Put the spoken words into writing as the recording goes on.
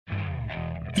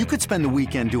You could spend the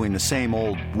weekend doing the same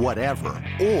old whatever,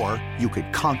 or you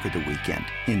could conquer the weekend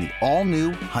in the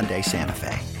all-new Hyundai Santa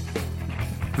Fe.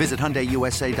 Visit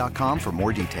HyundaiUSA.com for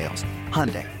more details.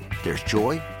 Hyundai, there's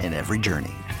joy in every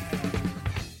journey.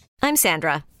 I'm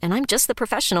Sandra, and I'm just the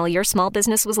professional your small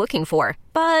business was looking for.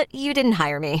 But you didn't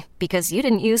hire me because you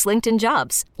didn't use LinkedIn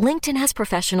Jobs. LinkedIn has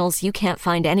professionals you can't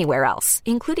find anywhere else,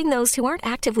 including those who aren't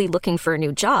actively looking for a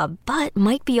new job, but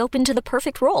might be open to the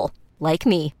perfect role, like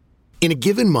me. In a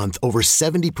given month, over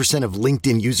 70% of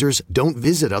LinkedIn users don't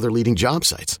visit other leading job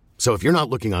sites. So if you're not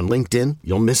looking on LinkedIn,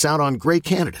 you'll miss out on great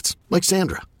candidates like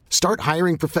Sandra. Start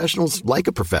hiring professionals like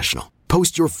a professional.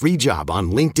 Post your free job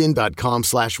on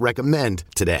linkedin.com/recommend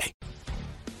today.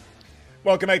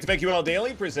 Welcome back to BetQL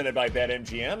Daily, presented by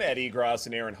BetMGM. Eddie Gross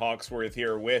and Aaron Hawksworth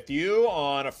here with you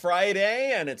on a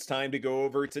Friday, and it's time to go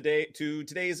over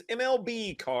today's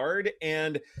MLB card.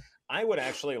 And I would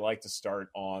actually like to start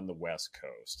on the West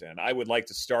Coast, and I would like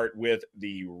to start with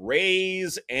the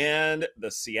Rays and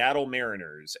the Seattle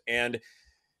Mariners. And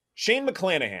Shane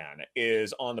McClanahan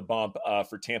is on the bump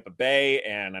for Tampa Bay,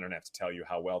 and I don't have to tell you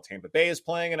how well Tampa Bay is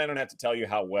playing, and I don't have to tell you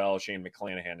how well Shane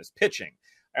McClanahan is pitching.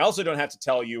 I also don't have to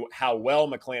tell you how well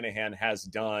McClanahan has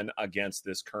done against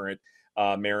this current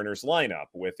Mariners lineup,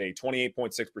 with a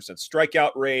 28.6%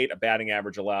 strikeout rate, a batting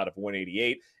average allowed of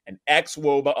 188, an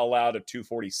xWOBA allowed of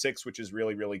 246, which is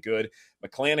really, really good.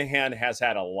 McClanahan has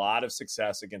had a lot of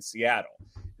success against Seattle.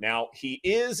 Now, he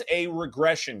is a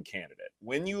regression candidate.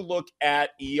 When you look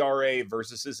at ERA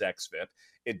versus his xFIP,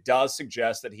 it does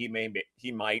suggest that he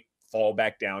might fall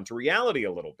back down to reality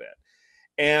a little bit.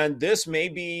 And this may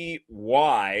be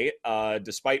why,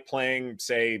 despite playing,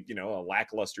 say, a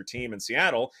lackluster team in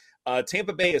Seattle,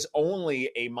 Tampa Bay is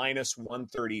only a minus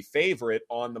 130 favorite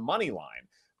on the money line.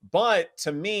 But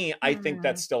to me, I think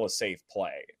that's still a safe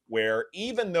play, where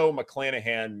even though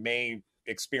McClanahan may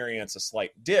experience a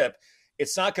slight dip,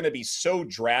 it's not going to be so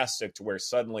drastic to where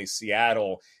suddenly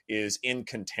Seattle is in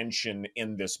contention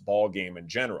in this ball game in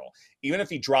general. Even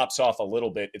if he drops off a little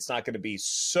bit, it's not going to be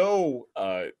so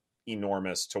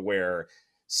enormous to where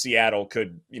Seattle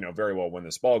could, very well win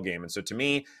this ball game. And so to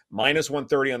me, minus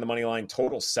 130 on the money line,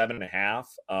 total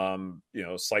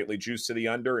 7.5, slightly juiced to the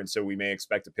under. And so we may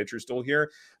expect a pitcher's duel here,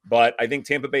 but I think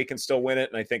Tampa Bay can still win it.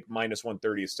 And I think minus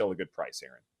 130 is still a good price,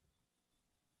 Aaron.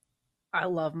 I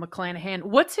love McClanahan.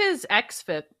 What's his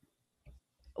xFIP?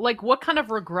 Like, what kind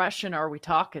of regression are we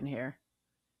talking here?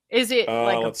 Is it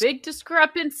like a big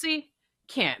discrepancy?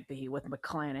 Can't be with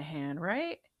McClanahan,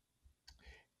 right?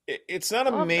 It's not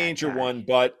a major one,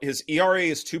 but his ERA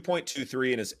is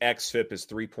 2.23 and his xFIP is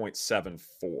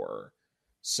 3.74.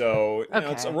 So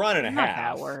it's a run and a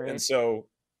half. And so,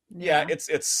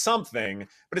 it's something,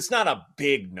 but it's not a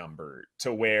big number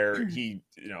to where he,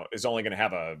 is only going to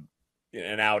have an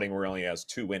outing where he only has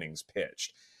 2 innings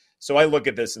pitched. So I look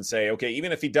at this and say, okay,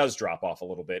 even if he does drop off a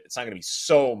little bit, it's not going to be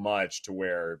so much to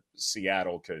where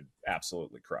Seattle could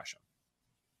absolutely crush him.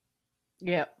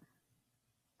 Yep.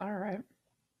 All right.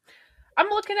 I'm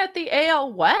looking at the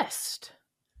AL West.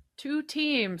 2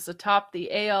 teams atop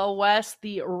the AL West,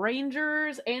 the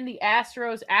Rangers and the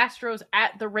Astros. Astros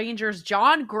at the Rangers.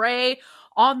 John Gray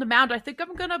on the mound. I think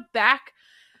I'm going to back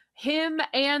him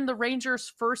and the Rangers'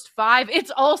 first 5.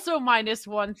 It's also minus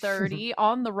 130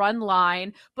 on the run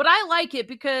line. But I like it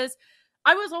because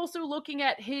I was also looking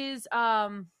at his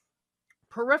peripherals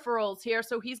here.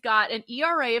 So he's got an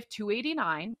ERA of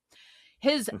 2.89.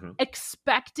 His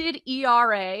expected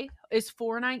ERA is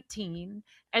 4.19,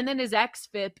 and then his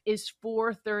xFIP is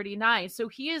 4.39. So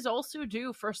he is also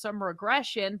due for some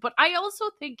regression, but I also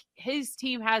think his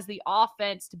team has the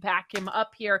offense to back him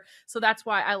up here. So that's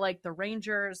why I like the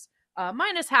Rangers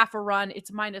minus half a run.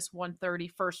 It's minus 130,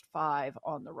 first 5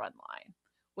 on the run line.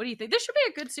 What do you think? This should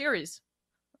be a good series.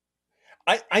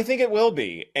 I think it will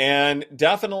be, and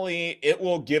definitely it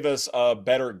will give us a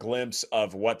better glimpse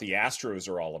of what the Astros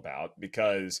are all about,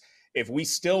 because if we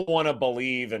still want to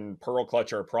believe and pearl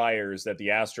clutch our priors that the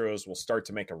Astros will start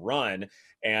to make a run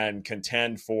and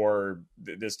contend for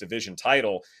this division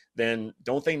title, then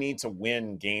don't they need to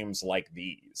win games like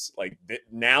these? Like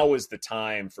now is the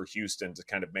time for Houston to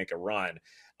kind of make a run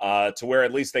to where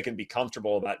at least they can be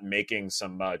comfortable about making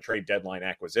some trade deadline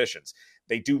acquisitions.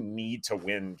 They do need to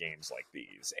win games like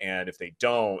these. And if they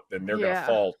don't, then they're going to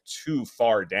fall too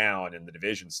far down in the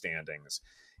division standings.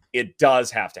 It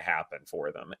does have to happen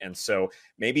for them. And so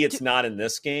maybe it's not in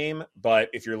this game, but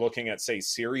if you're looking at, say,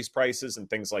 series prices and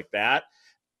things like that,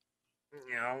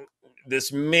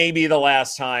 this may be the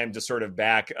last time to sort of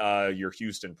back your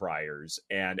Houston priors.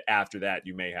 And after that,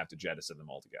 you may have to jettison them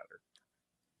altogether.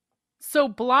 So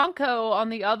Blanco on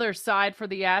the other side for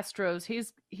the Astros,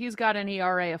 he's got an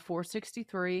ERA of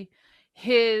 4.63.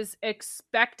 His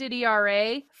expected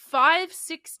ERA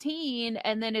 5.16,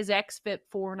 and then his xFIP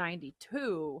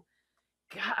 4.92.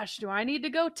 Gosh, do I need to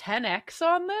go 10x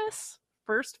on this?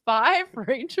 First 5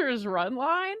 Rangers run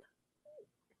line?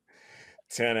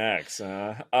 10x,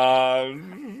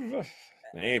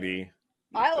 maybe.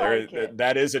 I like it.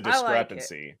 That is a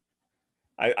discrepancy.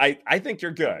 I think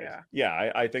you're good.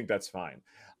 Yeah, I think that's fine.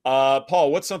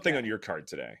 Paul, what's something on your card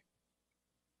today?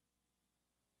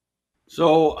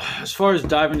 So as far as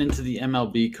diving into the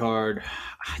MLB card,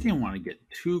 I didn't want to get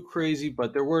too crazy,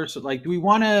 but there were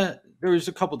there was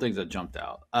a couple things that jumped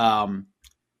out.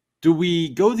 Do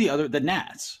we go the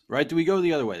Nats, right? Do we go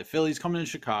the other way? The Phillies coming to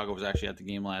Chicago, was actually at the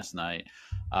game last night,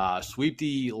 sweep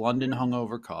the London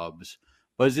hungover Cubs.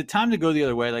 But is it time to go the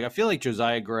other way? Like, I feel like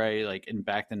Josiah Gray, and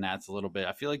back the Nats a little bit.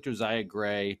 I feel like Josiah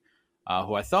Gray,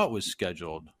 who I thought was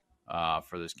scheduled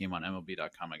for this game on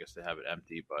MLB.com. I guess they have it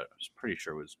empty, but I was pretty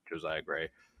sure it was Josiah Gray.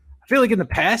 I feel like in the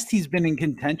past he's been in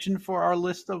contention for our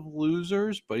list of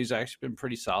losers, but he's actually been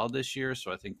pretty solid this year.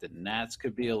 So I think the Nats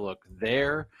could be a look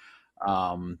there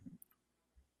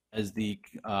as the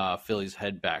Phillies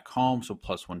head back home. So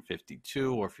plus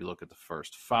 152, or if you look at the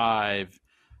first 5,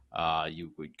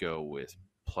 you would go with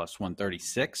plus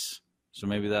 136. So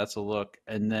maybe that's a look.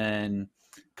 And then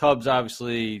Cubs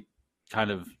obviously kind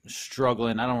of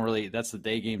struggling. That's the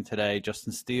day game today.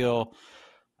 Justin Steele,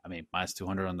 minus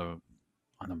 200 on the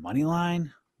money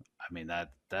line.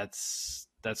 That's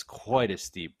quite a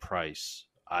steep price.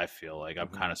 I feel like I'm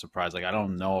kind of surprised. I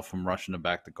don't know if I'm rushing to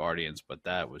back the Guardians, but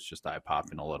that was just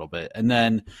eye-popping a little bit. And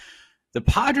then the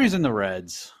Padres and the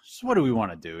Reds, so what do we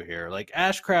want to do here?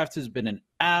 Ashcraft has been an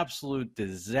absolute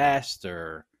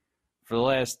disaster for the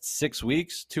last 6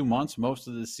 weeks, 2 months, most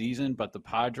of the season, but the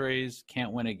Padres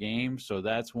can't win a game. So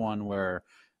that's one where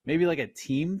maybe a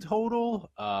team total,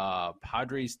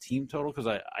 Padres team total, because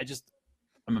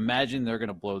I'm imagining they're going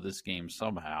to blow this game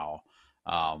somehow.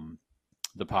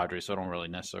 The Padres, so I don't really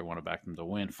necessarily want to back them to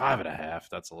win. 5.5,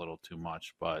 that's a little too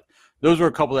much, but those were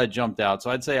a couple that jumped out.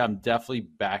 So I'd say I'm definitely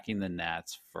backing the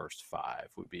Nats first 5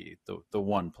 would be the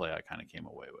one play I kind of came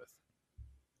away with.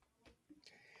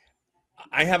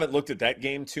 I haven't looked at that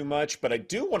game too much, but I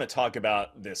do want to talk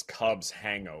about this Cubs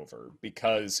hangover,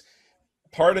 because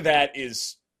part of that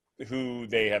is who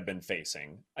they have been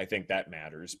facing. I think that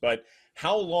matters. But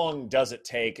how long does it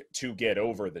take to get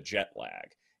over the jet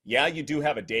lag? Yeah, you do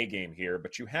have a day game here,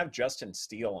 but you have Justin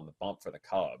Steele on the bump for the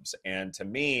Cubs. And to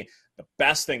me, the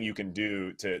best thing you can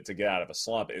do to get out of a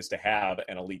slump is to have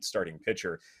an elite starting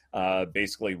pitcher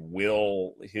basically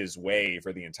will his way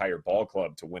for the entire ball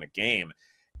club to win a game.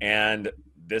 And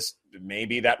this may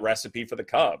be that recipe for the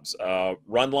Cubs.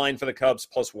 Run line for the Cubs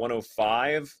plus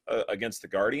 105 against the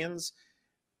Guardians.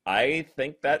 I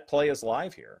think that play is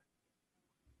live here.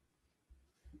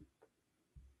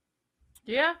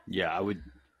 Yeah. Yeah,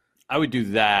 I would do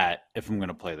that if I'm going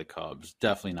to play the Cubs.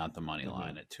 Definitely not the money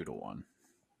line at 2-1.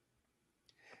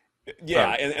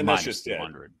 Yeah, and that's just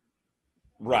 200. It.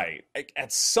 Right.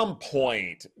 At some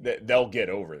point, they'll get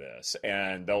over this,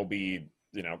 and they'll be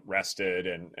rested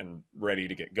and ready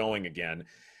to get going again.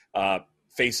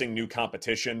 Facing new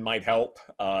competition might help.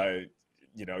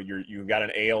 You've got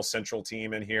an AL Central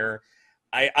team in here.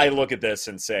 I look at this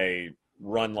and say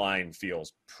run line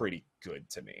feels pretty good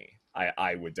to me.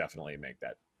 I would definitely make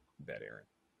that bet, Aaron.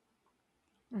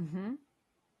 Mm-hmm.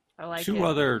 I like Two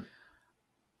other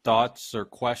thoughts or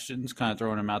questions, kind of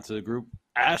throwing them out to the group.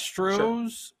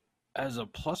 Astros as a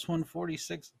plus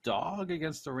 146 dog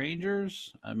against the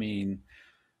Rangers.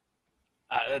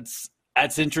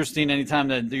 That's interesting. Anytime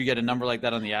that you get a number like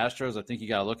that on the Astros, I think you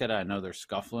got to look at it. I know they're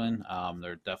scuffling.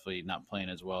 They're definitely not playing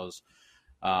as well as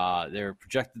they're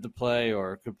projected to play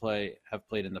or have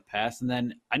played in the past. And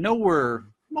then I know we're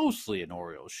mostly an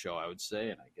Orioles show, I would say,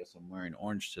 and I guess I'm wearing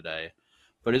orange today.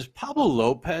 But is Pablo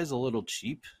Lopez a little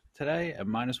cheap today at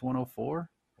minus 104,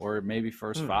 or maybe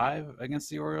first 5 against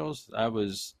the Orioles? That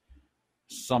was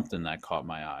something that caught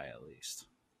my eye, at least.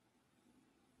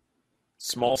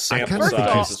 Small sample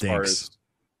size as far as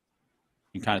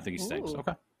you kind of think he stinks.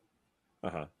 Okay.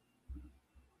 Uh-huh.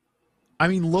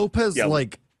 Lopez,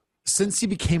 since he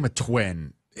became a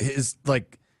Twin, his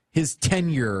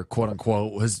tenure, quote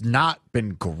unquote, has not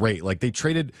been great. They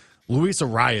traded Luis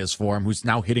Arias for him, who's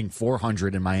now hitting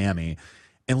 400 in Miami.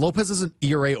 And Lopez is an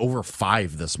ERA over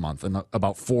 5 this month in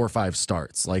about 4 or 5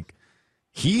 starts.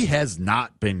 He has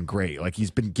not been great.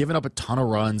 He's been giving up a ton of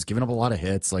runs, giving up a lot of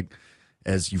hits,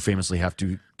 as you famously have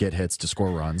to get hits to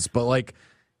score runs. But,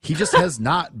 he just has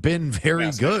not been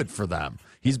very good for them.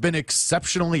 He's been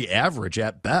exceptionally average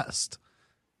at best.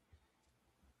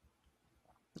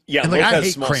 Yeah, And, like, I Lopez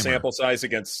hate small Kramer. sample size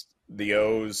against the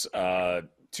O's,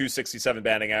 267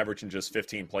 batting average and just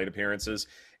 15 plate appearances.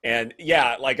 And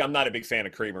yeah, like I'm not a big fan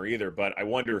of Kramer either, but I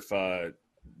wonder if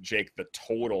Jake, the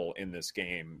total in this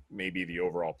game, maybe the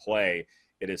overall play,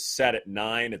 it is set at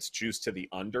 9. It's juiced to the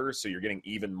under, so you're getting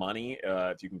even money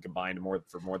if you can combine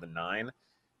for more than 9.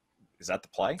 Is that the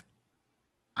play?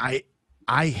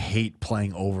 I hate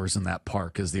playing overs in that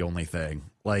park is the only thing.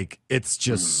 Like, it's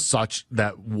just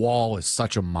that wall is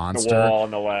such a monster. The wall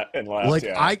on the left and left. Like,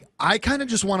 yeah. I kind of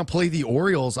just want to play the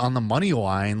Orioles on the money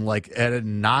line, like at a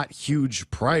not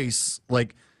huge price.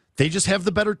 Like, they just have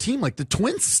the better team. Like, the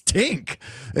Twins stink,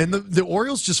 and the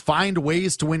Orioles just find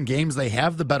ways to win games. They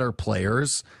have the better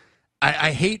players.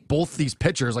 I hate both these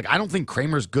pitchers. Like, I don't think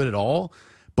Kramer's good at all.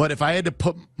 But if I had to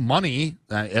put money,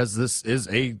 as this is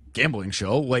a gambling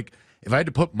show, like, if I had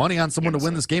to put money on someone to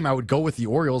win this game, I would go with the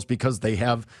Orioles because they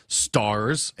have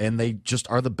stars and they just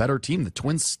are the better team. The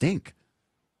Twins stink.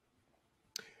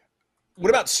 What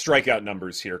about strikeout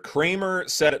numbers here? Kramer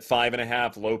set at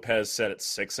 5.5. Lopez set at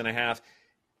 6.5.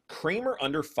 Kramer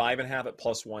under 5.5 at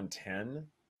plus 110.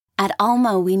 At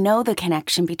Alma, we know the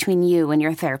connection between you and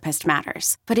your therapist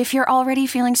matters. But if you're already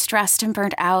feeling stressed and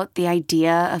burnt out, the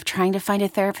idea of trying to find a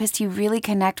therapist you really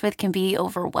connect with can be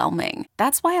overwhelming.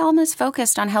 That's why Alma's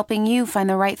focused on helping you find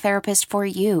the right therapist for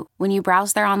you. When you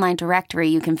browse their online directory,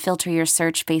 you can filter your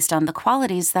search based on the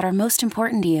qualities that are most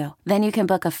important to you. Then you can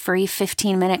book a free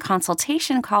 15-minute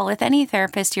consultation call with any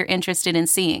therapist you're interested in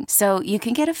seeing, so you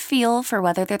can get a feel for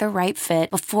whether they're the right fit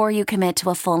before you commit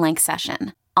to a full-length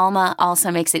session. Alma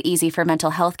also makes it easy for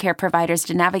mental health care providers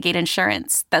to navigate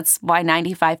insurance. That's why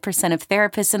 95% of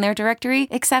therapists in their directory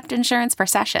accept insurance for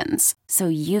sessions, so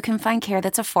you can find care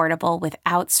that's affordable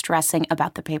without stressing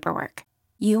about the paperwork.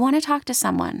 You want to talk to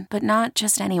someone, but not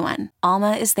just anyone.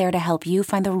 Alma is there to help you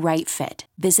find the right fit.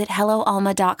 Visit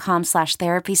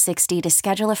helloalma.com/therapy60 to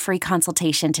schedule a free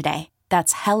consultation today.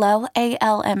 That's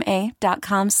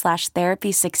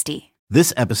helloalma.com/therapy60.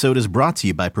 This episode is brought to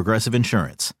you by Progressive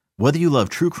Insurance. Whether you love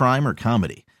true crime or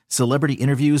comedy, celebrity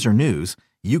interviews or news,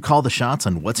 you call the shots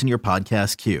on what's in your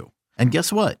podcast queue. And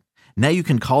guess what? Now you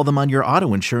can call them on your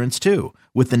auto insurance too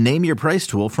with the Name Your Price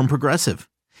tool from Progressive.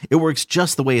 It works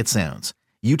just the way it sounds.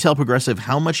 You tell Progressive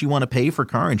how much you want to pay for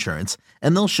car insurance,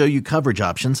 and they'll show you coverage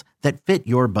options that fit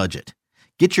your budget.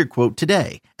 Get your quote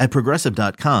today at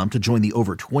Progressive.com to join the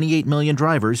over 28 million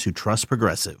drivers who trust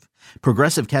Progressive.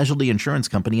 Progressive Casualty Insurance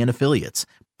Company and Affiliates.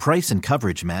 Price and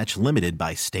coverage match limited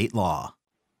by state law.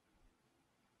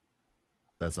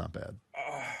 That's not bad.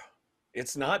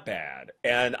 It's not bad.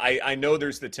 And I know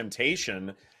there's the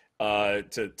temptation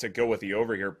to go with the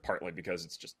over here, partly because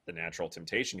it's just the natural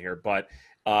temptation here. But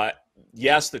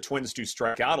yes, the Twins do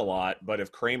strike out a lot. But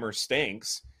if Kramer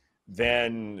stinks,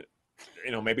 then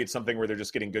maybe it's something where they're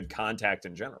just getting good contact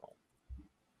in general.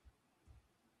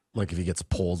 Like if he gets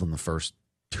pulled in the first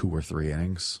 2 or 3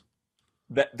 innings.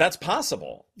 That's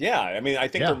possible. Yeah. I mean, I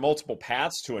think there Yeah. are multiple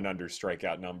paths to an under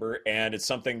strikeout number, and it's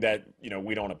something that,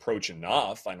 we don't approach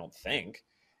enough, I don't think.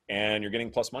 And you're getting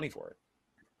plus money for it.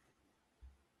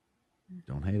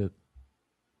 Don't hate it.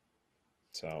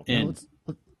 So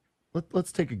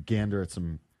Let's take a gander at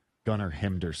some Gunnar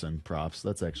Henderson props.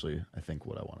 That's actually, I think,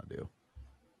 what I want to do.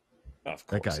 of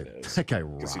course it is. That guy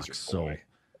 'Cause he's rocks. your So boy.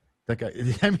 that guy,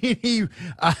 I mean,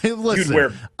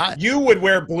 listen. You would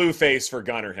wear blue face for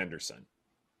Gunnar Henderson.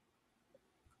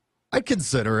 I'd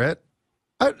consider it.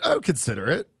 I would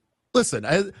consider it. Listen,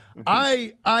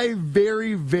 I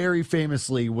very, very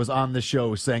famously was on the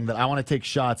show saying that I want to take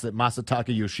shots at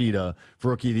Masataka Yoshida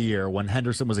for Rookie of the Year when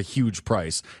Henderson was a huge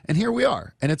price. And here we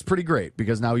are. And it's pretty great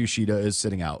because now Yoshida is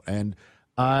sitting out. And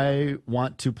I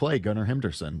want to play Gunnar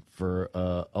Henderson for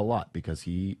a lot because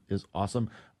he is awesome.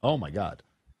 Oh, my God.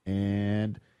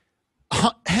 And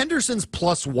Henderson's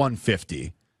plus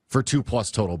 150 for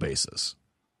 2+ total bases.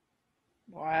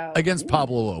 Wow. Against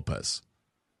Pablo Lopez.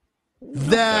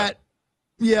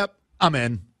 Yep, I'm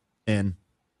in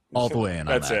all the way in.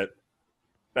 That's on that. it.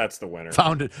 That's the winner.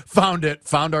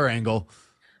 Found our angle.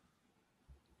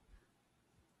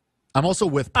 I'm also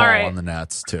with Paul on the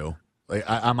Nats too. Like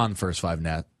I'm on the first 5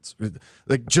 Nats.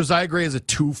 Like Josiah Gray is a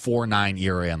 2.49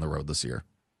 ERA on the road this year.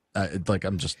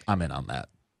 I'm in on that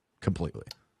completely.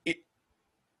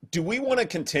 Do we want to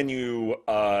continue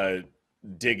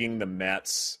digging the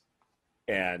Mets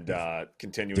and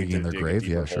continuing Digging to their dig grave? a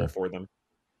deeper Yeah, sure. hole for them?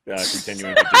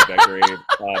 Continuing to dig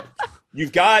that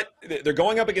grave. They're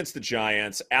going up against the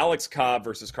Giants. Alex Cobb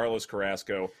versus Carlos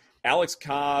Carrasco. Alex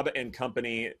Cobb and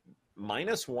company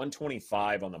minus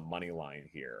 125 on the money line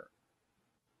here.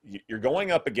 You're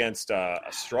going up against a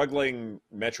struggling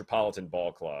Metropolitan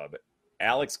ball club.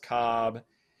 Alex Cobb,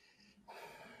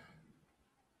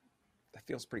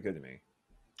 Feels pretty good to me.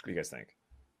 What do you guys think?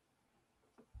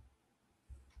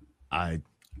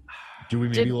 Do we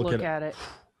maybe Didn't look at it.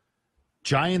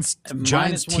 Giants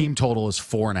team total is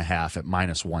 4.5 at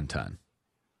minus 110.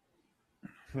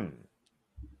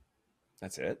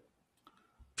 That's it?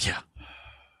 Yeah.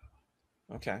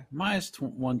 Okay. Minus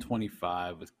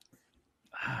 125 with,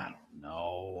 I don't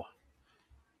know.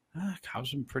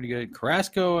 Cubs been pretty good.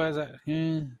 Carrasco as a,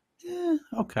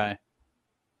 okay.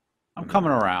 I'm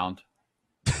coming around.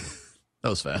 That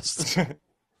was fast.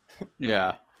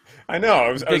 Yeah. I know.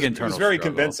 It was very struggle.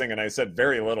 convincing, and I said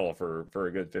very little for a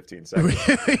good 15 seconds.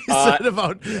 He said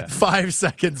about 5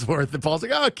 seconds worth, and Paul's like,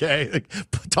 oh, okay. Like,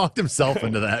 talked himself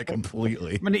into that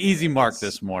completely. I'm an easy mark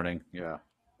this morning. Yeah.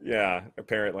 Yeah,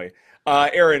 apparently.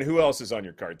 Aaron, who else is on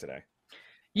your card today?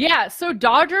 Yeah, so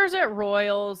Dodgers at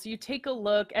Royals. You take a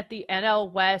look at the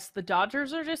NL West. The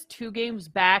Dodgers are just 2 games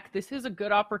back. This is a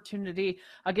good opportunity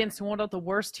against one of the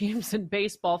worst teams in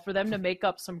baseball for them to make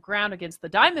up some ground against the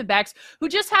Diamondbacks, who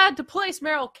just had to place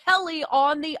Merrill Kelly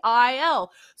on the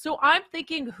IL. So I'm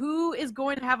thinking, who is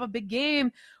going to have a big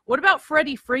game? What about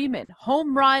Freddie Freeman?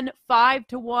 Home run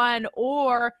 5-1,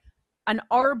 or an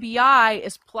RBI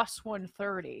is plus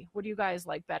 130. What do you guys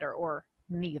like better, or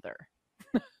neither?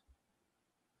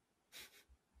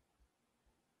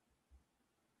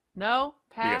 No?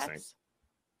 Pass?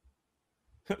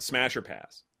 Smash or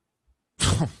pass?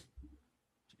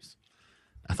 Jeez.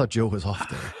 I thought Joe was off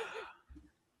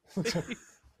there.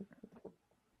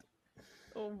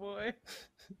 Oh, boy.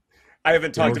 I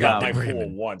haven't talked about my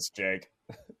Raymond. pool once, Jake.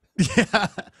 Yeah.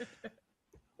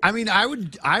 I mean, I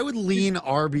would lean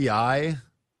RBI,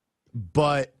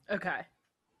 but Okay.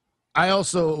 I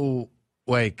also,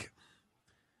 like,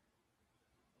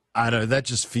 I don't know, that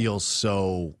just feels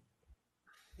so...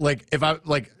 Like, if I,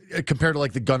 like, compared to,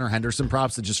 like, the Gunnar Henderson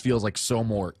props, it just feels like so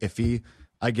more iffy,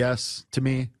 I guess, to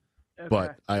me. Okay.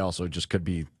 But I also just could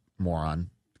be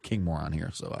king moron here,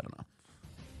 so I don't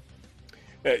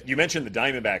know. You mentioned the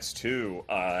Diamondbacks, too,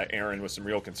 Aaron, with some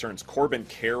real concerns. Corbin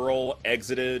Carroll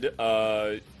exited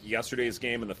yesterday's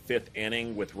game in the 5th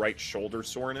inning with right shoulder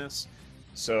soreness.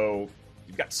 So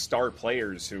you've got star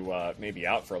players who may be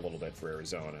out for a little bit for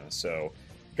Arizona. So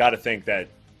got to think that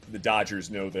the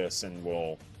Dodgers know this and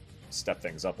will step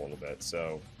things up a little bit.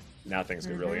 So now things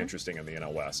get really interesting in the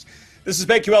NL West. This is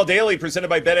BetQL Daily presented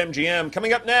by BetMGM.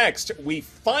 Coming up next, we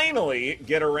finally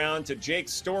get around to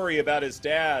Jake's story about his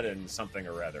dad and something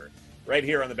or other right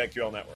here on the BetQL Network.